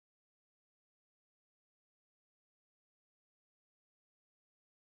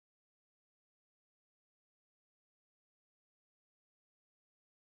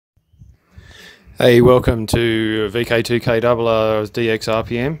Hey, welcome to VK2KRR's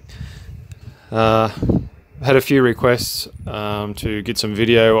DX RPM. Had a few requests to get some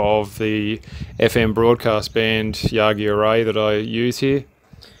video of the FM broadcast band Yagi Array that I use here,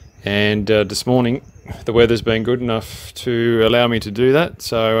 and this morning the weather's been good enough to allow me to do that,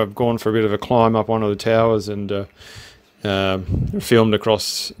 so I've gone for a bit of a climb up one of the towers and filmed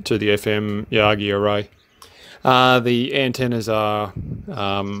across to the FM Yagi Array. The antennas are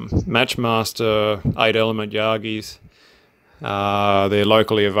Matchmaster 8-element Yagis. They're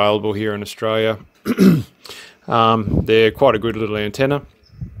locally available here in Australia. They're quite a good little antenna,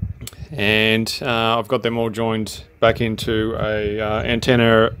 and I've got them all joined back into a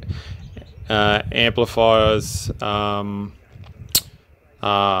Antennas-Amplifiers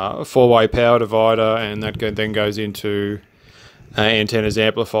four-way power divider, and that then goes into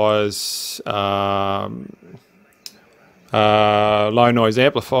Antennas-Amplifiers Low Noise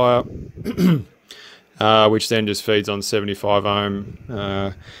Amplifier, which then just feeds on 75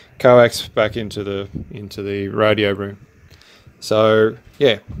 ohm coax back into the radio room. So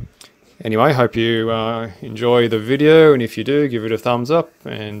yeah, anyway, hope you enjoy the video, and if you do, give it a thumbs up,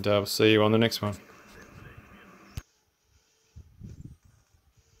 and I'll see you on the next one.